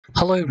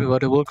Hello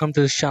everybody, welcome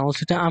to this channel.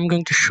 Today I'm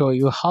going to show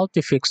you how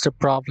to fix the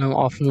problem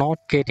of not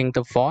getting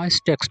the voice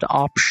text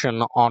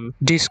option on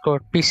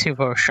Discord PC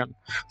version.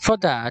 For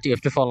that, you have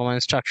to follow my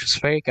instructions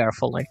very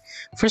carefully.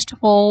 First of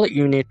all,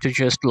 you need to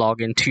just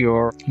log into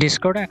your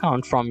Discord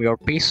account from your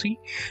PC.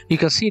 You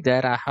can see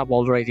that I have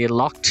already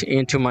logged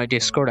into my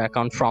Discord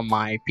account from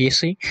my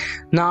PC.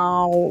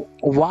 Now,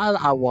 while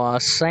I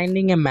was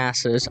sending a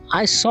message,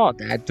 I saw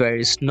that there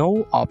is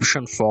no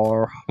option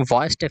for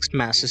voice text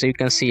message. You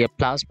can see a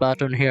plus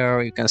button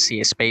here, you can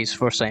see a space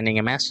for sending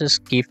a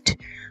message, gift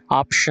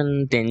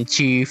option, then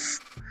GIF,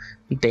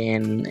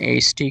 then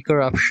a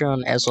sticker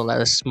option as well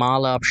as a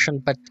small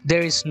option, but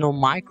there is no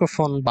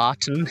microphone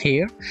button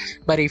here.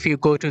 But if you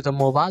go to the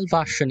mobile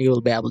version, you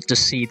will be able to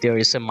see there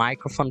is a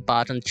microphone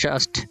button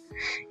just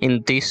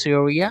in this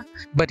area,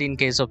 but in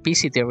case of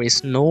PC there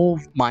is no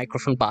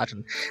microphone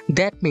button.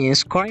 That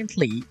means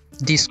currently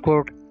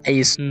Discord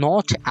is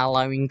not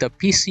allowing the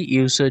PC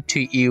user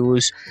to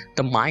use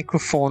the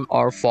microphone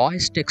or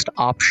voice text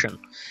option,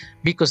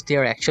 because they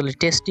are actually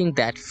testing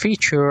that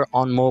feature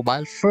on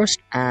mobile first,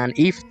 and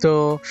if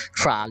the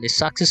trial is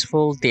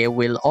successful they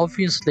will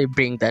obviously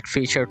bring that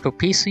feature to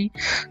PC.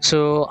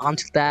 So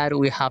until that,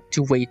 we have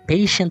to wait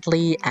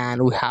patiently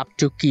and we have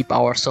to keep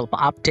ourselves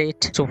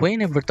updated. So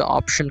whenever the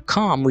option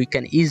come, we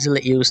can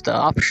easily use the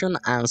option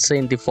and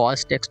send the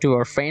voice text to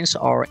our friends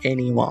or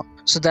anyone.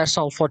 So that's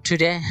all for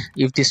today.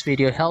 If this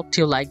video helped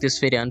you, like this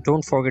video and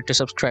don't forget to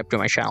subscribe to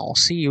my channel.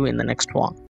 See you in the next one.